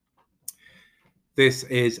This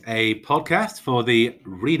is a podcast for the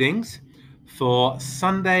readings for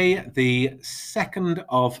Sunday, the 2nd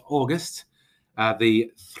of August.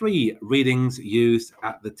 The three readings used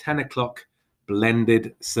at the 10 o'clock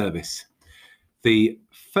blended service. The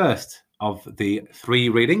first of the three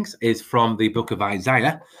readings is from the book of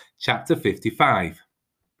Isaiah, chapter 55.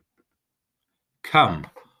 Come,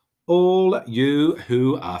 all you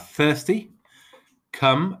who are thirsty,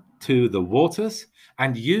 come to the waters,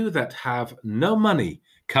 and you that have no money,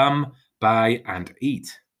 come buy and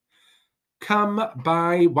eat. Come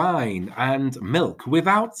buy wine and milk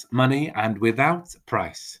without money and without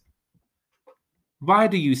price. Why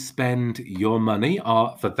do you spend your money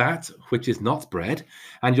for that which is not bread,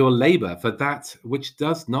 and your labor for that which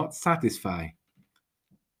does not satisfy?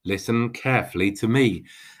 Listen carefully to me,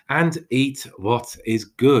 and eat what is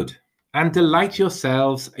good, and delight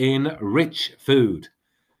yourselves in rich food.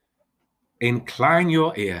 Incline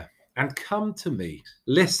your ear and come to me.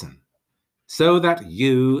 Listen, so that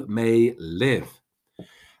you may live.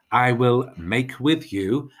 I will make with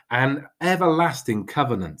you an everlasting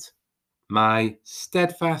covenant, my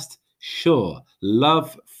steadfast, sure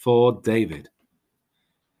love for David.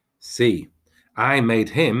 See, I made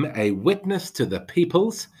him a witness to the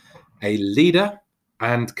peoples, a leader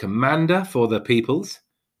and commander for the peoples.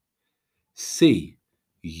 See,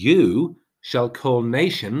 you shall call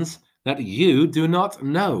nations that you do not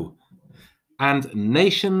know, and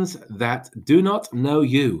nations that do not know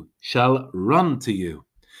you shall run to you,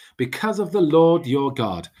 because of the Lord your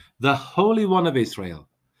God, the Holy One of Israel,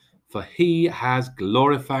 for he has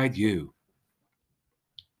glorified you.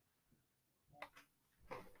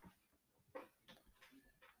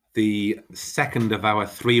 The second of our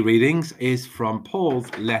three readings is from Paul's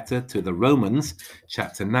letter to the Romans,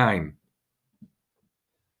 chapter 9.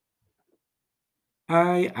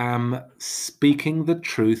 I am speaking the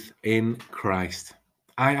truth in Christ.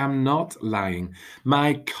 I am not lying.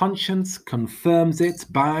 My conscience confirms it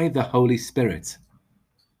by the Holy Spirit.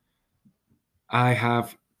 I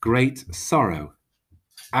have great sorrow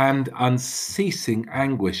and unceasing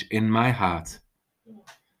anguish in my heart.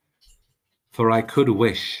 For I could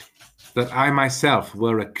wish that I myself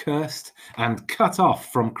were accursed and cut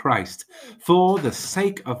off from Christ for the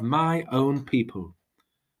sake of my own people,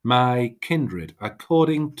 my kindred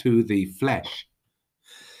according to the flesh.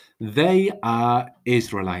 They are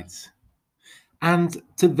Israelites, and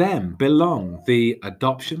to them belong the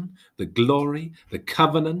adoption, the glory, the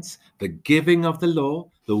covenants, the giving of the law,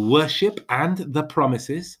 the worship, and the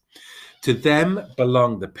promises. To them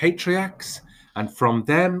belong the patriarchs, and from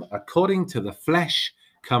them, according to the flesh,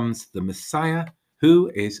 comes the Messiah, who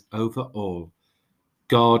is over all.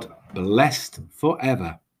 God blessed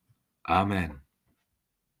forever. Amen.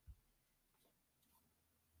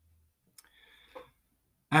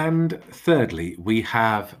 And thirdly, we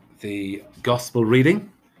have the gospel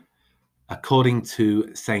reading according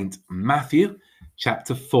to St. Matthew,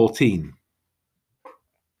 chapter 14.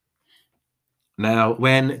 Now,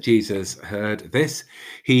 when Jesus heard this,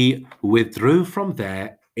 he withdrew from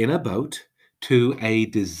there in a boat to a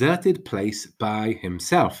deserted place by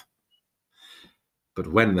himself. But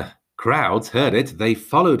when the crowds heard it, they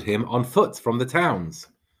followed him on foot from the towns.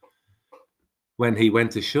 When he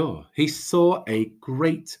went ashore, he saw a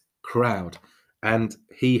great crowd, and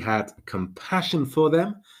he had compassion for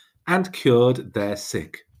them and cured their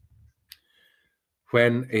sick.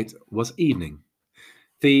 When it was evening,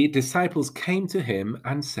 the disciples came to him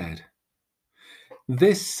and said,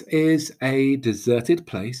 "This is a deserted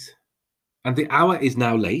place, and the hour is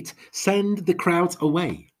now late. Send the crowds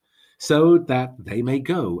away, so that they may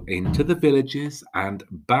go into the villages and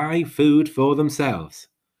buy food for themselves."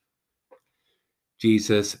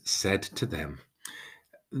 Jesus said to them,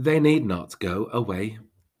 "They need not go away.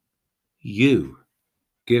 You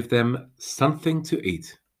give them something to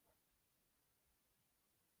eat."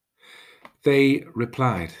 They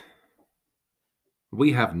replied,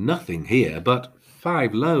 "We have nothing here but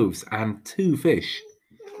 5 loaves and 2 fish."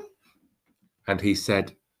 And he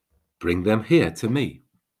said, "Bring them here to me."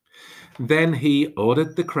 Then he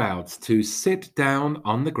ordered the crowds to sit down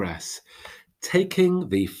on the grass. Taking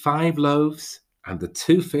the 5 loaves and the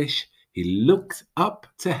 2 fish, he looked up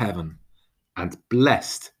to heaven and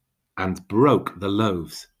blessed and broke the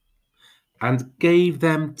loaves and gave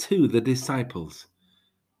them to the disciples,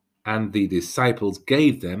 and the disciples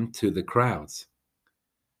gave them to the crowds.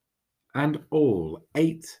 And all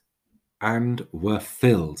ate and were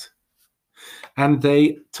filled. And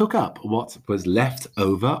they took up what was left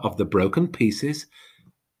over of the broken pieces,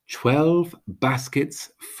 12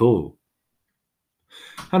 baskets full.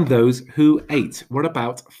 And those who ate were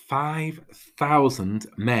about 5,000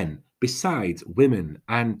 men, besides women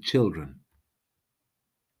and children.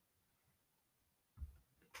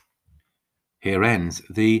 Here ends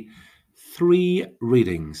the 3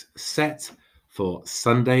 readings set for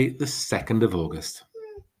Sunday, the 2nd of August.